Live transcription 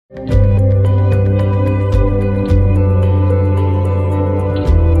Hi,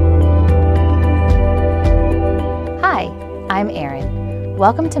 I'm Erin.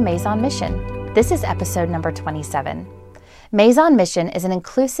 Welcome to Maison Mission. This is episode number 27. Maison Mission is an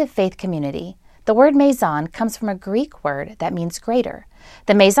inclusive faith community. The word maison comes from a Greek word that means greater.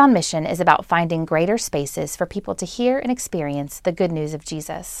 The Maison Mission is about finding greater spaces for people to hear and experience the good news of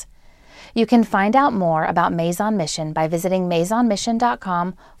Jesus. You can find out more about Maison Mission by visiting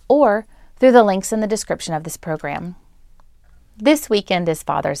maisonmission.com or through the links in the description of this program. This weekend is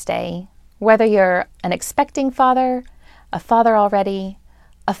Father's Day. Whether you're an expecting father, a father already,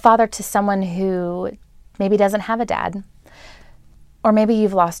 a father to someone who maybe doesn't have a dad, or maybe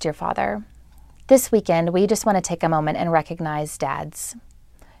you've lost your father. This weekend, we just want to take a moment and recognize dads.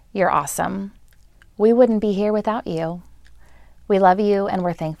 You're awesome. We wouldn't be here without you. We love you and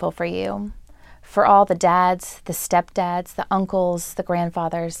we're thankful for you. For all the dads, the stepdads, the uncles, the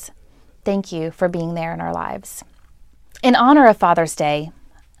grandfathers, thank you for being there in our lives. In honor of Father's Day,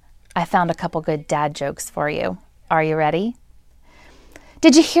 I found a couple good dad jokes for you. Are you ready?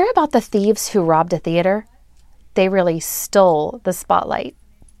 Did you hear about the thieves who robbed a theater? They really stole the spotlight.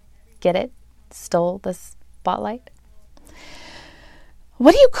 Get it? Stole the spotlight?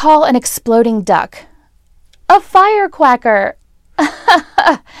 What do you call an exploding duck? A firecracker.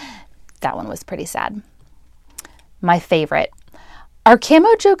 That one was pretty sad. My favorite. Are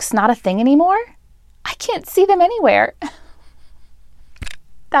camo jokes not a thing anymore? I can't see them anywhere.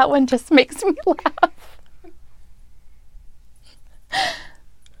 That one just makes me laugh.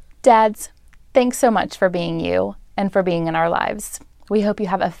 Dads, thanks so much for being you and for being in our lives. We hope you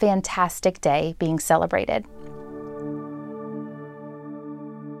have a fantastic day being celebrated.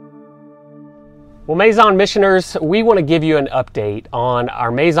 Well, Maison Missioners, we want to give you an update on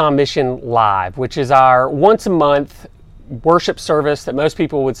our Maison Mission Live, which is our once a month worship service that most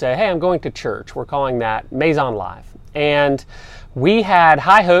people would say, hey, I'm going to church. We're calling that Maison Live. And we had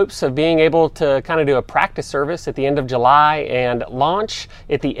high hopes of being able to kind of do a practice service at the end of July and launch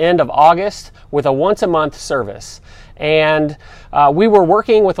at the end of August with a once a month service. And we were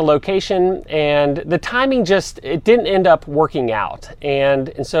working with a location and the timing it didn't end up working out.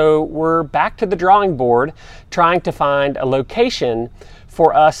 And so we're back to the drawing board trying to find a location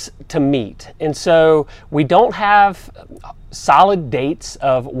for us to meet. And so we don't have solid dates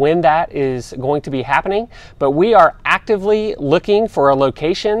of when that is going to be happening, but we are actively looking for a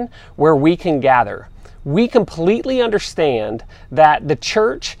location where we can gather. We completely understand that the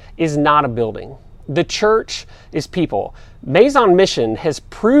church is not a building. The church is people. Maison Mission has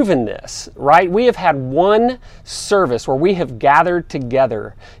proven this, right? We have had one service where we have gathered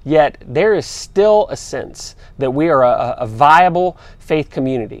together, yet there is still a sense that we are a viable faith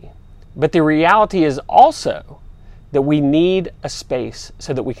community. But the reality is also that we need a space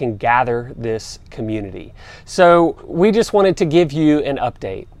so that we can gather this community. So we just wanted to give you an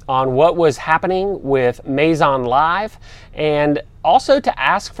update on what was happening with Maison Live and also to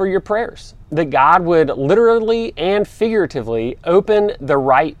ask for your prayers, that God would literally and figuratively open the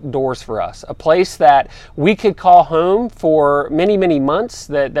right doors for us, a place that we could call home for many, many months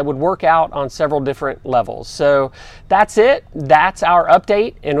that would work out on several different levels. So that's it. That's our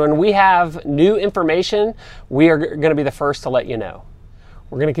update. And when we have new information, we are going to be the first to let you know.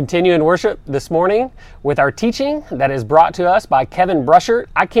 We're going to continue in worship this morning with our teaching that is brought to us by Kevin Brushert.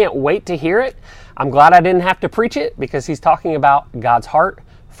 I can't wait to hear it. I'm glad I didn't have to preach it because he's talking about God's heart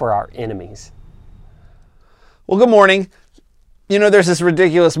for our enemies. Well, good morning. You know, there's this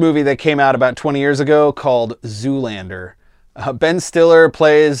ridiculous movie that came out about 20 years ago called Zoolander. Ben Stiller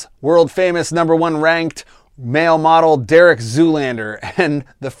plays world famous #1 ranked male model Derek Zoolander, and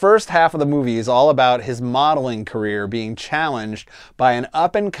the first half of the movie is all about his modeling career being challenged by an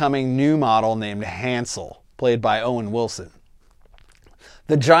up-and-coming new model named Hansel, played by Owen Wilson.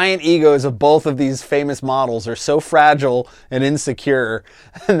 The giant egos of both of these famous models are so fragile and insecure,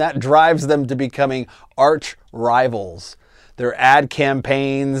 and that drives them to becoming arch rivals. Their ad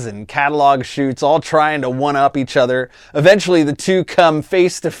campaigns and catalog shoots all trying to one-up each other. Eventually, the two come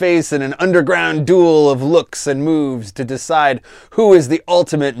face to face in an underground duel of looks and moves to decide who is the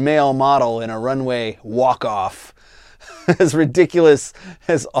ultimate male model in a runway walk-off. As ridiculous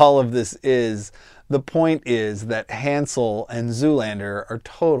as all of this is, the point is that Hansel and Zoolander are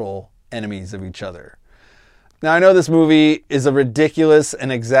total enemies of each other. Now, I know this movie is a ridiculous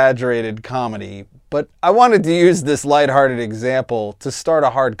and exaggerated comedy, but I wanted to use this lighthearted example to start a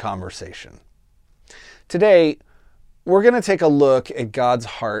hard conversation. Today, we're going to take a look at God's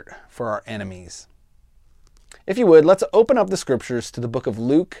heart for our enemies. if you would, let's open up the scriptures to the book of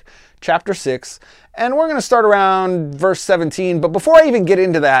Luke, chapter 6, and we're going to start around verse 17. But before I even get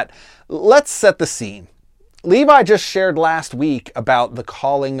into that, let's set the scene. Levi just shared last week about the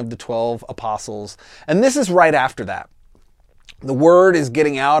calling of the 12 apostles, and this is right after that. The word is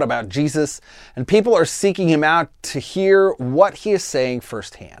getting out about Jesus, and people are seeking him out to hear what he is saying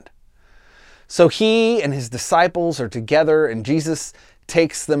firsthand. So he and his disciples are together, and Jesus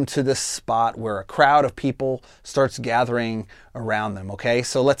takes them to this spot where a crowd of people starts gathering around them. Okay,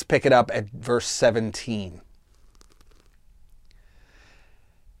 so let's pick it up at verse 17.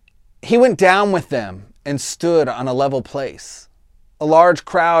 He went down with them and stood on a level place. A large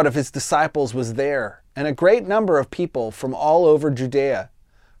crowd of his disciples was there, and a great number of people from all over Judea,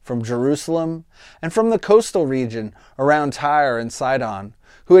 from Jerusalem, and from the coastal region around Tyre and Sidon,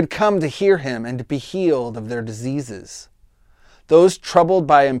 who had come to hear him and to be healed of their diseases. Those troubled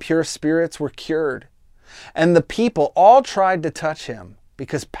by impure spirits were cured, and the people all tried to touch him,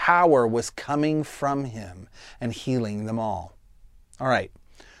 because power was coming from him and healing them all. All right,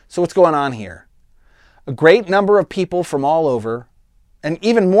 so what's going on here? A great number of people from all over, and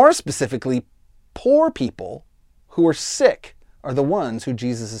even more specifically, poor people who are sick are the ones who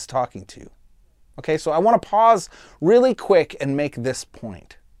Jesus is talking to. Okay, so I want to pause really quick and make this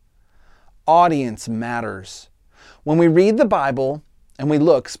point. Audience matters. When we read the Bible and we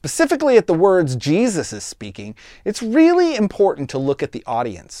look specifically at the words Jesus is speaking, it's really important to look at the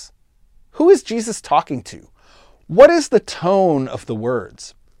audience. Who is Jesus talking to? What is the tone of the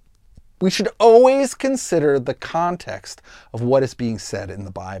words? We should always consider the context of what is being said in the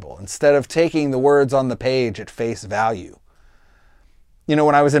Bible instead of taking the words on the page at face value. You know,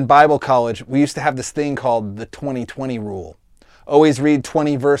 when I was in Bible college, we used to have this thing called the 20-20 rule. Always read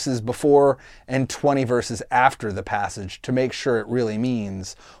 20 verses before and 20 verses after the passage to make sure it really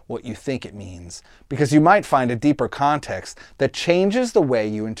means what you think it means, because you might find a deeper context that changes the way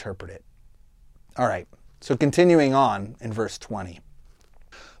you interpret it. All right, so continuing on in verse 20.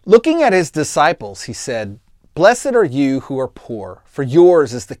 Looking at his disciples, he said, "Blessed are you who are poor, for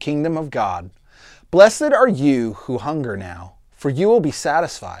yours is the kingdom of God. Blessed are you who hunger now, for you will be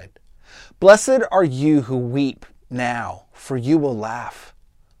satisfied. Blessed are you who weep now, for you will laugh.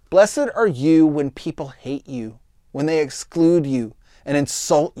 Blessed are you when people hate you, when they exclude you and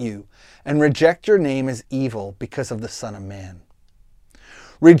insult you and reject your name as evil because of the Son of Man.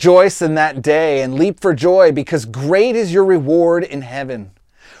 Rejoice in that day and leap for joy, because great is your reward in heaven.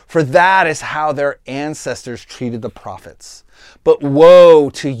 For that is how their ancestors treated the prophets. But woe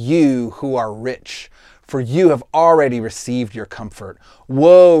to you who are rich, for you have already received your comfort.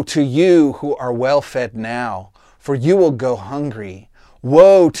 Woe to you who are well fed now, for you will go hungry.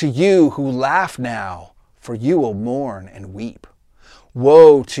 Woe to you who laugh now, for you will mourn and weep.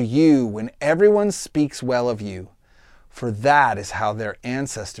 Woe to you when everyone speaks well of you, for that is how their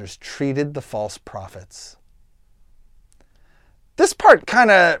ancestors treated the false prophets." This part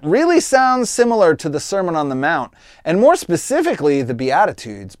kind of really sounds similar to the Sermon on the Mount, and more specifically, the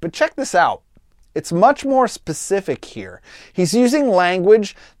Beatitudes. But check this out. It's much more specific here. He's using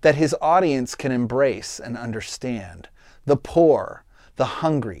language that his audience can embrace and understand. The poor, the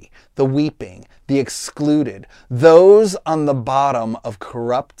hungry, the weeping, the excluded, those on the bottom of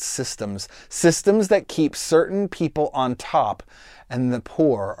corrupt systems, systems that keep certain people on top, and the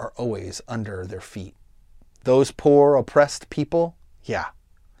poor are always under their feet. Those poor, oppressed people, yeah,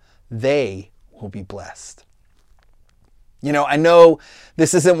 they will be blessed. You know, I know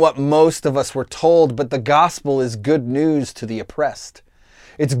this isn't what most of us were told, but the gospel is good news to the oppressed.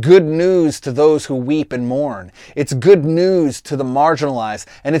 It's good news to those who weep and mourn. It's good news to the marginalized,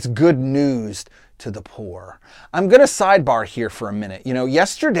 and it's good news to the poor. I'm going to sidebar here for a minute. You know,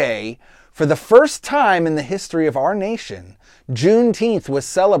 yesterday, for the first time in the history of our nation, Juneteenth was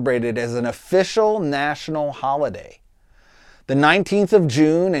celebrated as an official national holiday. The 19th of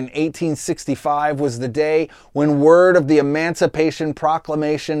June in 1865 was the day when word of the Emancipation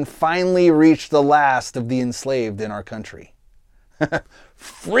Proclamation finally reached the last of the enslaved in our country.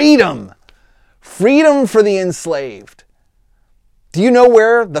 Freedom! Freedom for the enslaved. Do you know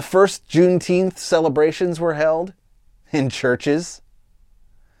where the first Juneteenth celebrations were held? In churches.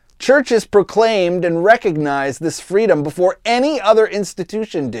 Churches proclaimed and recognized this freedom before any other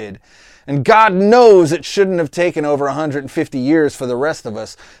institution did. And God knows it shouldn't have taken over 150 years for the rest of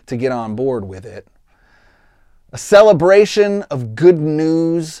us to get on board with it. A celebration of good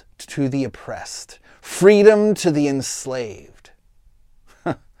news to the oppressed. Freedom to the enslaved.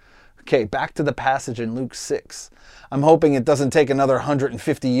 Okay, back to the passage in Luke 6. I'm hoping it doesn't take another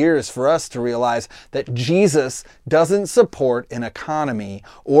 150 years for us to realize that Jesus doesn't support an economy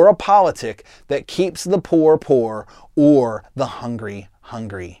or a politic that keeps the poor poor or the hungry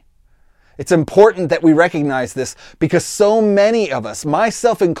hungry. It's important that we recognize this because so many of us,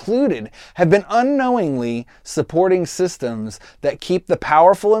 myself included, have been unknowingly supporting systems that keep the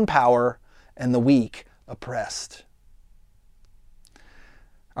powerful in power and the weak oppressed.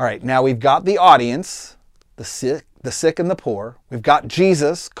 All right, now we've got the audience, the sick and the poor. We've got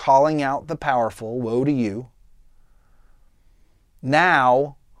Jesus calling out the powerful, woe to you.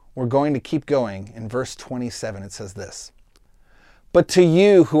 Now we're going to keep going. In verse 27, it says this. But to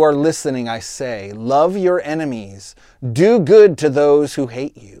you who are listening, I say, love your enemies, do good to those who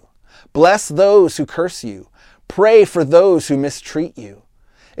hate you, bless those who curse you, pray for those who mistreat you.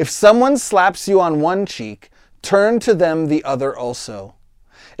 If someone slaps you on one cheek, turn to them the other also.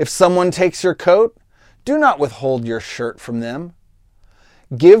 If someone takes your coat, do not withhold your shirt from them.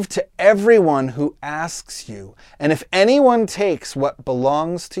 Give to everyone who asks you, and if anyone takes what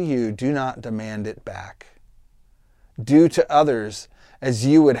belongs to you, do not demand it back. Do to others as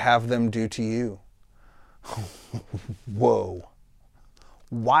you would have them do to you. Whoa.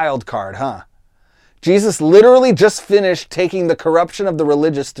 Wild card, huh? Jesus literally just finished taking the corruption of the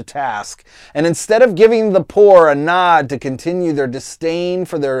religious to task, and instead of giving the poor a nod to continue their disdain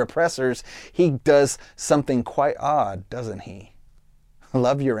for their oppressors, he does something quite odd, doesn't he?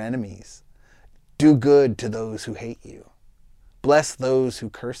 Love your enemies. Do good to those who hate you. Bless those who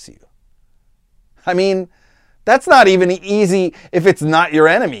curse you. I mean, that's not even easy if it's not your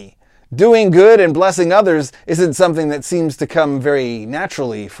enemy. Doing good and blessing others isn't something that seems to come very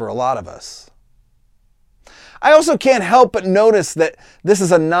naturally for a lot of us. I also can't help but notice that this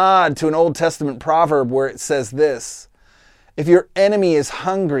is a nod to an Old Testament proverb where it says this: if your enemy is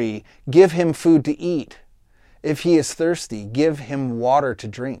hungry, give him food to eat. If he is thirsty, give him water to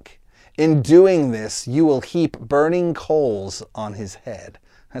drink. In doing this, you will heap burning coals on his head.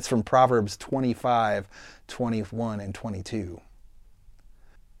 That's from Proverbs 25, 21, and 22.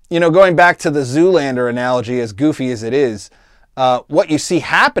 You know, going back to the Zoolander analogy, as goofy as it is, what you see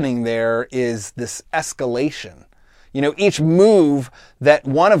happening there is this escalation. You know, each move that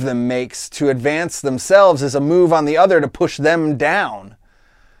one of them makes to advance themselves is a move on the other to push them down.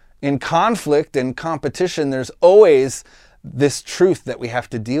 In conflict and competition, there's always this truth that we have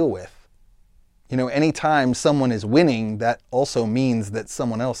to deal with. You know, anytime someone is winning, that also means that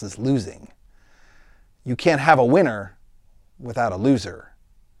someone else is losing. You can't have a winner without a loser.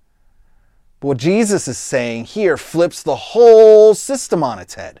 But what Jesus is saying here flips the whole system on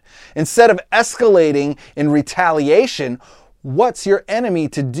its head. Instead of escalating in retaliation, what's your enemy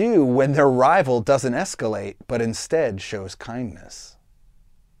to do when their rival doesn't escalate, but instead shows kindness?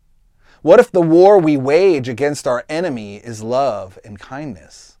 What if the war we wage against our enemy is love and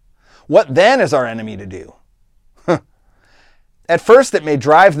kindness? What then is our enemy to do? At first, it may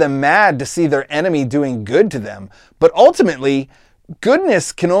drive them mad to see their enemy doing good to them, but ultimately,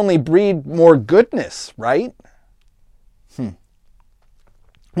 goodness can only breed more goodness, right?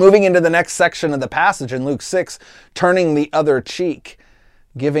 Moving into the next section of the passage in Luke 6, turning the other cheek,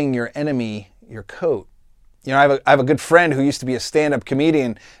 giving your enemy your coat. You know, I have a good friend who used to be a stand-up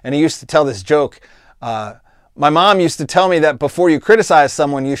comedian, and he used to tell this joke. My mom used to tell me that before you criticize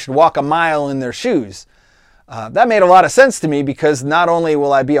someone, you should walk a mile in their shoes. That made a lot of sense to me because not only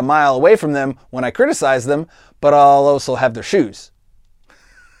will I be a mile away from them when I criticize them, but I'll also have their shoes.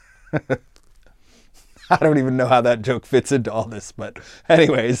 I don't even know how that joke fits into all this, but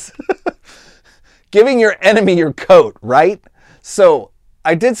anyways. Giving your enemy your coat, right? So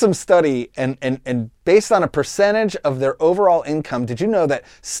I did some study and based on a percentage of their overall income, did you know that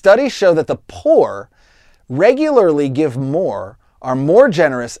studies show that the poor regularly give more, are more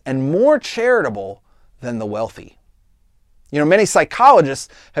generous, and more charitable than the wealthy? You know, many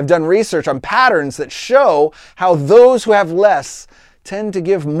psychologists have done research on patterns that show how those who have less tend to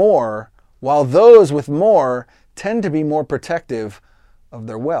give more, while those with more tend to be more protective of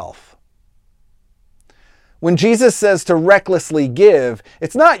their wealth. When Jesus says to recklessly give,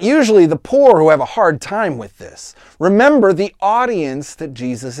 it's not usually the poor who have a hard time with this. Remember the audience that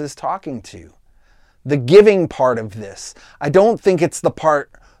Jesus is talking to. The giving part of this. I don't think it's the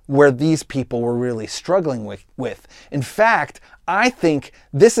part where these people were really struggling with. In fact, I think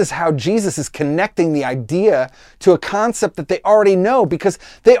this is how Jesus is connecting the idea to a concept that they already know because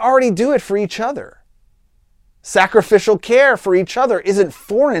they already do it for each other. Sacrificial care for each other isn't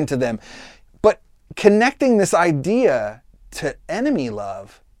foreign to them. But connecting this idea to enemy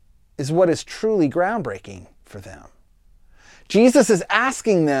love is what is truly groundbreaking for them. Jesus is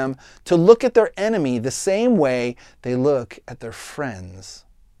asking them to look at their enemy the same way they look at their friends.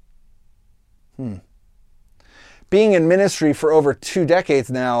 Being in ministry for over 2 decades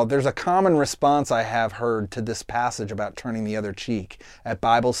now, there's a common response I have heard to this passage about turning the other cheek at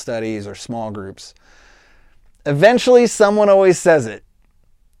Bible studies or small groups. Eventually, someone always says it.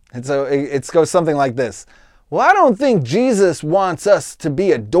 And so it goes something like this. Well, I don't think Jesus wants us to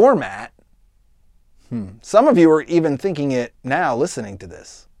be a doormat. Some of you are even thinking it now, listening to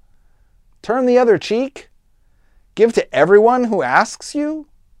this. Turn the other cheek? Give to everyone who asks you?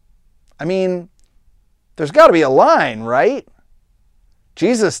 I mean, there's got to be a line, right?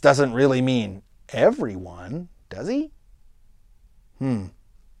 Jesus doesn't really mean everyone, does he? This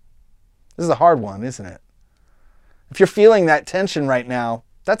is a hard one, isn't it? If you're feeling that tension right now,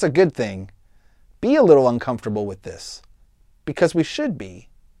 that's a good thing. Be a little uncomfortable with this, because we should be.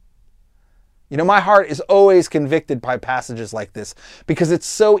 You know, my heart is always convicted by passages like this because it's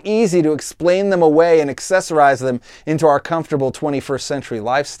so easy to explain them away and accessorize them into our comfortable 21st century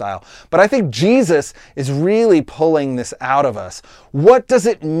lifestyle. But I think Jesus is really pulling this out of us. What does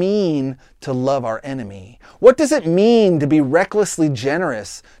it mean to love our enemy? What does it mean to be recklessly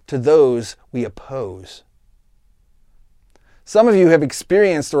generous to those we oppose? Some of you have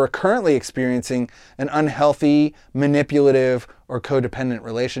experienced or are currently experiencing an unhealthy, manipulative, or codependent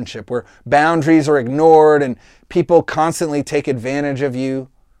relationship where boundaries are ignored and people constantly take advantage of you.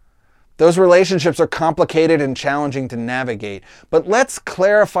 Those relationships are complicated and challenging to navigate. But let's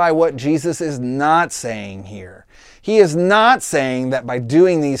clarify what Jesus is not saying here. He is not saying that by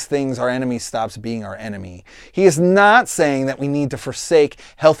doing these things our enemy stops being our enemy. He is not saying that we need to forsake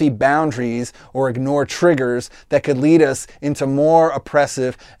healthy boundaries or ignore triggers that could lead us into more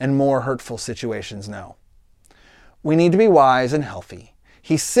oppressive and more hurtful situations. No. We need to be wise and healthy.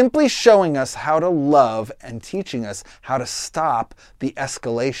 He's simply showing us how to love and teaching us how to stop the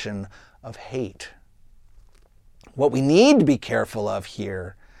escalation of hate. What we need to be careful of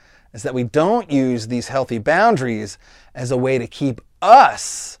here is that we don't use these healthy boundaries as a way to keep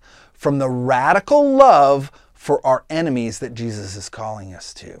us from the radical love for our enemies that Jesus is calling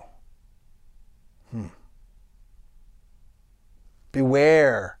us to.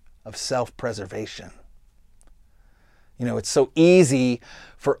 Beware of self-preservation. You know, it's so easy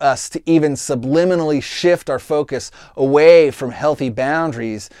for us to even subliminally shift our focus away from healthy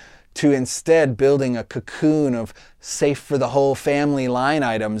boundaries to instead building a cocoon of safe for the whole family line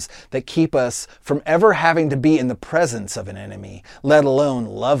items that keep us from ever having to be in the presence of an enemy, let alone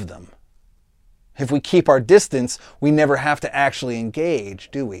love them. If we keep our distance, we never have to actually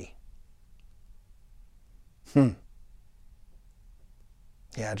engage, do we? Yeah,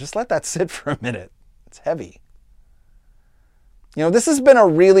 just let that sit for a minute. It's heavy. You know, this has been a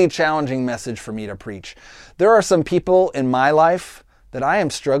really challenging message for me to preach. There are some people in my life that I am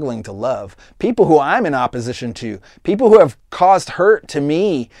struggling to love, people who I'm in opposition to, people who have caused hurt to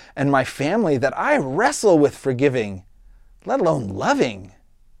me and my family that I wrestle with forgiving, let alone loving.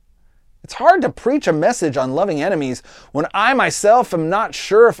 It's hard to preach a message on loving enemies when I myself am not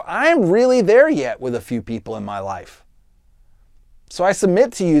sure if I'm really there yet with a few people in my life. So I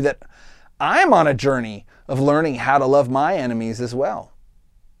submit to you that I'm on a journey of learning how to love my enemies as well.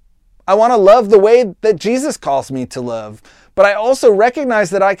 I want to love the way that Jesus calls me to love, but I also recognize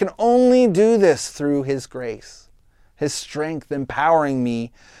that I can only do this through His grace, His strength empowering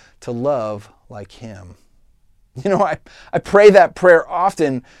me to love like Him. You know, I pray that prayer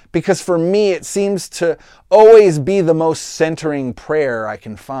often because for me it seems to always be the most centering prayer I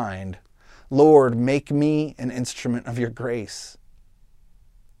can find. Lord, make me an instrument of your grace.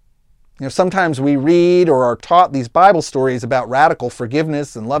 You know, sometimes we read or are taught these Bible stories about radical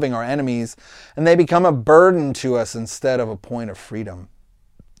forgiveness and loving our enemies, and they become a burden to us instead of a point of freedom.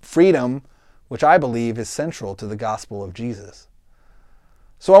 Freedom, which I believe is central to the gospel of Jesus.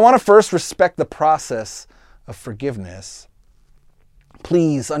 So I want to first respect the process of forgiveness.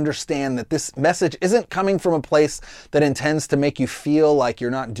 Please understand that this message isn't coming from a place that intends to make you feel like you're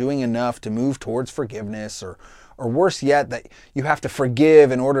not doing enough to move towards forgiveness, or worse yet, that you have to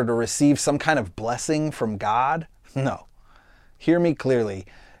forgive in order to receive some kind of blessing from God. No. Hear me clearly.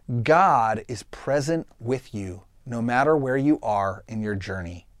 God is present with you no matter where you are in your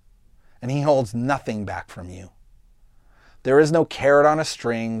journey, and He holds nothing back from you. There is no carrot on a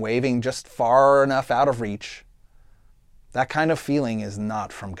string waving just far enough out of reach. That kind of feeling is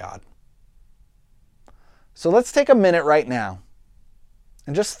not from God. So let's take a minute right now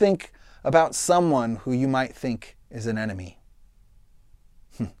and just think about someone who you might think is an enemy.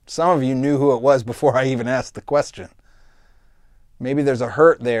 Some of you knew who it was before I even asked the question. Maybe there's a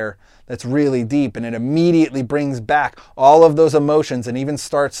hurt there that's really deep, and it immediately brings back all of those emotions and even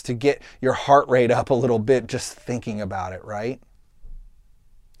starts to get your heart rate up a little bit just thinking about it, right?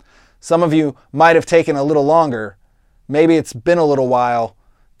 Some of you might have taken a little longer. Maybe it's been a little while.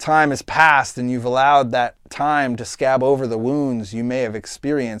 Time has passed and you've allowed that time to scab over the wounds you may have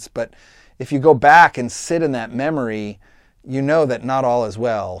experienced. But if you go back and sit in that memory, you know that not all is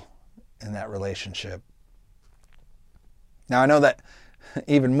well in that relationship. Now, I know that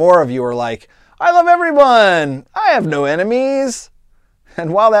even more of you are like, I love everyone. I have no enemies.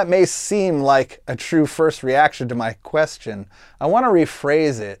 And while that may seem like a true first reaction to my question, I want to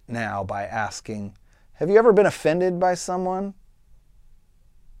rephrase it now by asking, have you ever been offended by someone?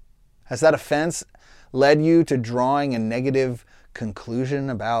 Has that offense led you to drawing a negative conclusion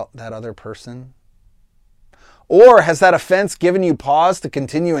about that other person? Or has that offense given you pause to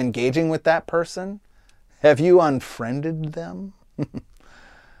continue engaging with that person? Have you unfriended them?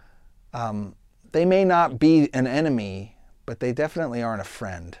 They may not be an enemy, but they definitely aren't a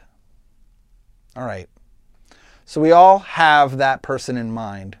friend. All right. So we all have that person in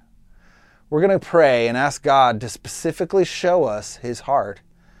mind. We're going to pray and ask God to specifically show us his heart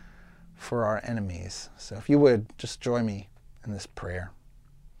for our enemies. So if you would, just join me in this prayer.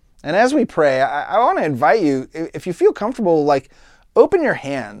 And as we pray, I want to invite you, if you feel comfortable, like open your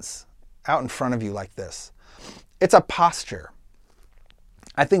hands out in front of you like this. It's a posture.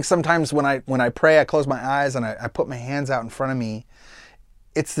 I think sometimes when I pray, I close my eyes and I put my hands out in front of me.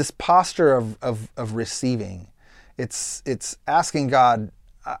 It's this posture of receiving. It's asking God,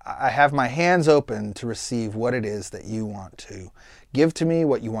 I have my hands open to receive what it is that you want to give to me,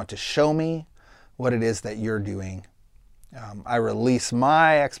 what you want to show me, what it is that you're doing. I release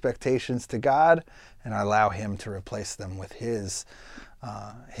my expectations to God and I allow him to replace them with his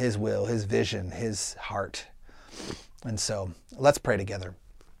will, his vision, his heart. And so let's pray together.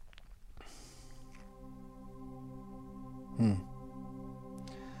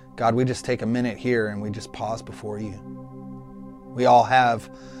 God, we just take a minute here and we just pause before you. We all have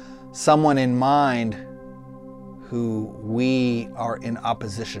someone in mind who we are in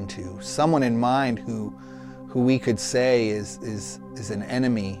opposition to, someone in mind who we could say is an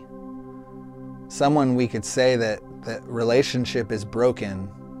enemy, someone we could say that relationship is broken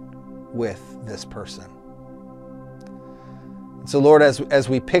with this person. So Lord, as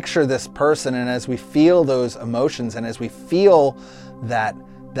we picture this person and as we feel those emotions and as we feel that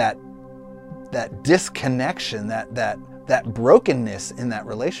disconnection, that brokenness in that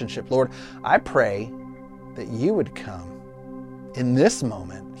relationship, Lord, I pray that you would come in this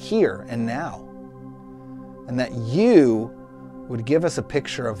moment, here and now, and that you would give us a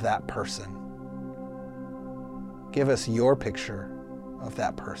picture of that person. Give us your picture of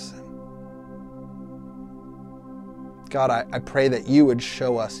that person. God, I pray that you would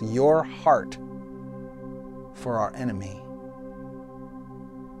show us your heart for our enemy.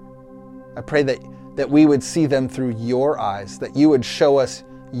 I pray that we would see them through your eyes, that you would show us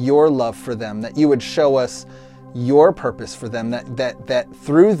your love for them, that you would show us your purpose for them, that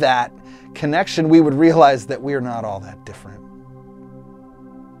through that connection we would realize that we're not all that different.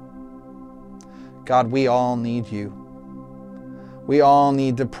 God, we all need you. We all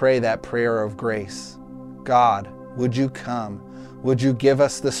need to pray that prayer of grace. God, would you come? Would you give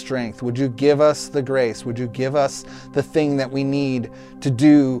us the strength? Would you give us the grace? Would you give us the thing that we need to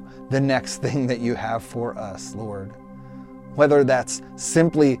do the next thing that you have for us, Lord? Whether that's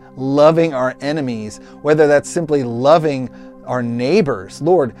simply loving our enemies, whether that's simply loving our neighbors.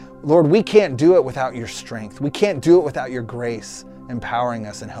 Lord, we can't do it without your strength. We can't do it without your grace empowering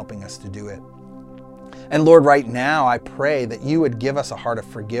us and helping us to do it. And Lord, right now, I pray that you would give us a heart of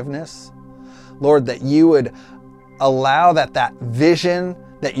forgiveness. Lord, that you would allow that vision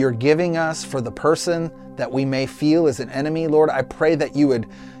that you're giving us for the person that we may feel is an enemy, Lord, I pray that you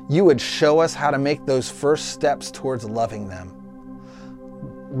would show us how to make those first steps towards loving them.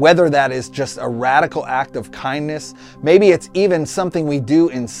 Whether that is just a radical act of kindness, maybe it's even something we do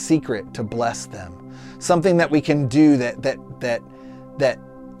in secret to bless them, something that we can do that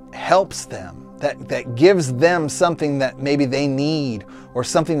helps them, that gives them something that maybe they need, or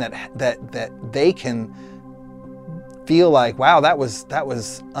something that they can feel like, wow, that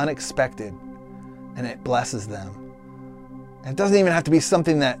was unexpected, and it blesses them. And it doesn't even have to be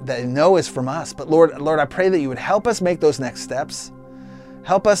something that they know is from us, but Lord, I pray that you would help us make those next steps.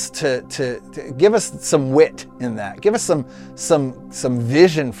 Help us to give us some wit in that. Give us some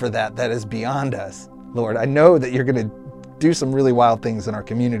vision for that is beyond us. Lord, I know that you're going to do some really wild things in our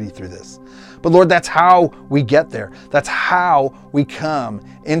community through this. But Lord, that's how we get there. That's how we come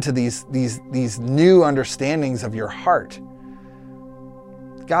into these new understandings of your heart.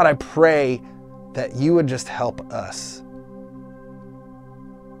 God, I pray that you would just help us.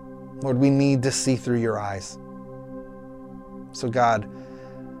 Lord, we need to see through your eyes. So God,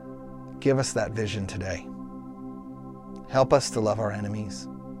 give us that vision today. Help us to love our enemies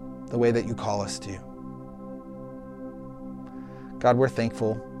the way that you call us to. God, we're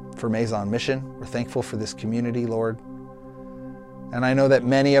thankful for Maison Mission. We're thankful for this community, Lord. And I know that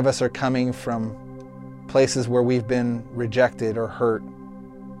many of us are coming from places where we've been rejected or hurt.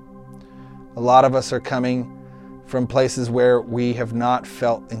 A lot of us are coming from places where we have not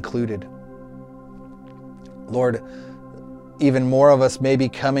felt included. Lord, even more of us may be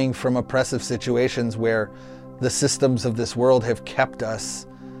coming from oppressive situations where the systems of this world have kept us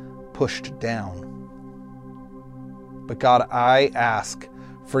pushed down. But God, I ask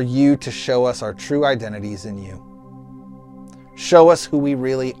for you to show us our true identities in you. Show us who we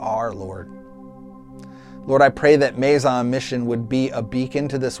really are, Lord. Lord, I pray that Maison Mission would be a beacon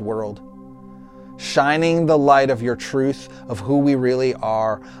to this world, shining the light of your truth of who we really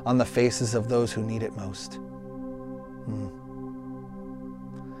are on the faces of those who need it most.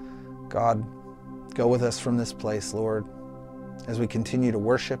 God, go with us from this place, Lord, as we continue to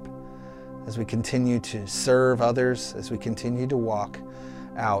worship, as we continue to serve others, as we continue to walk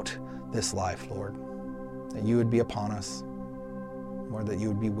out this life, Lord. That you would be upon us, Lord, that you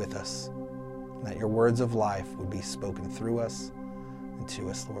would be with us, and that your words of life would be spoken through us and to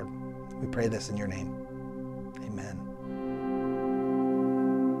us, Lord. We pray this in your name. Amen.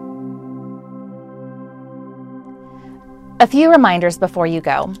 A few reminders before you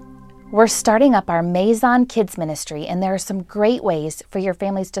go. We're starting up our Maison Kids Ministry, and there are some great ways for your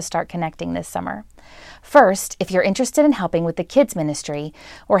families to start connecting this summer. First, if you're interested in helping with the kids ministry,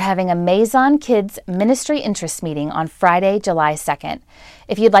 we're having a Maison Kids Ministry Interest Meeting on Friday, July 2nd.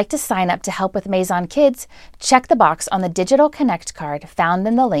 If you'd like to sign up to help with Maison Kids, check the box on the digital Connect card found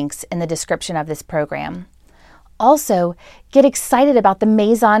in the links in the description of this program. Also, get excited about the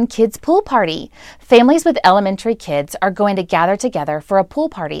Maison Kids Pool Party. Families with elementary kids are going to gather together for a pool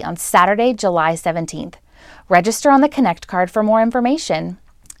party on Saturday, July 17th. Register on the Connect card for more information.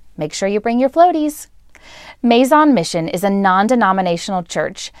 Make sure you bring your floaties. Maison Mission is a non-denominational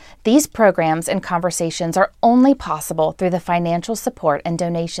church. These programs and conversations are only possible through the financial support and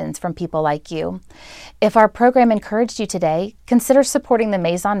donations from people like you. If our program encouraged you today, consider supporting the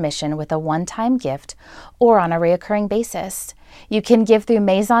Maison Mission with a one-time gift or on a recurring basis. You can give through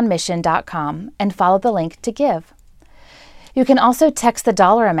MaisonMission.com and follow the link to give. You can also text the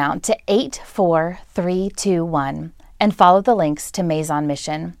dollar amount to 84321 and follow the links to Maison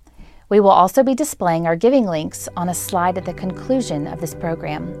Mission. We will also be displaying our giving links on a slide at the conclusion of this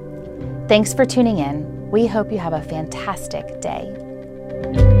program. Thanks for tuning in. We hope you have a fantastic day.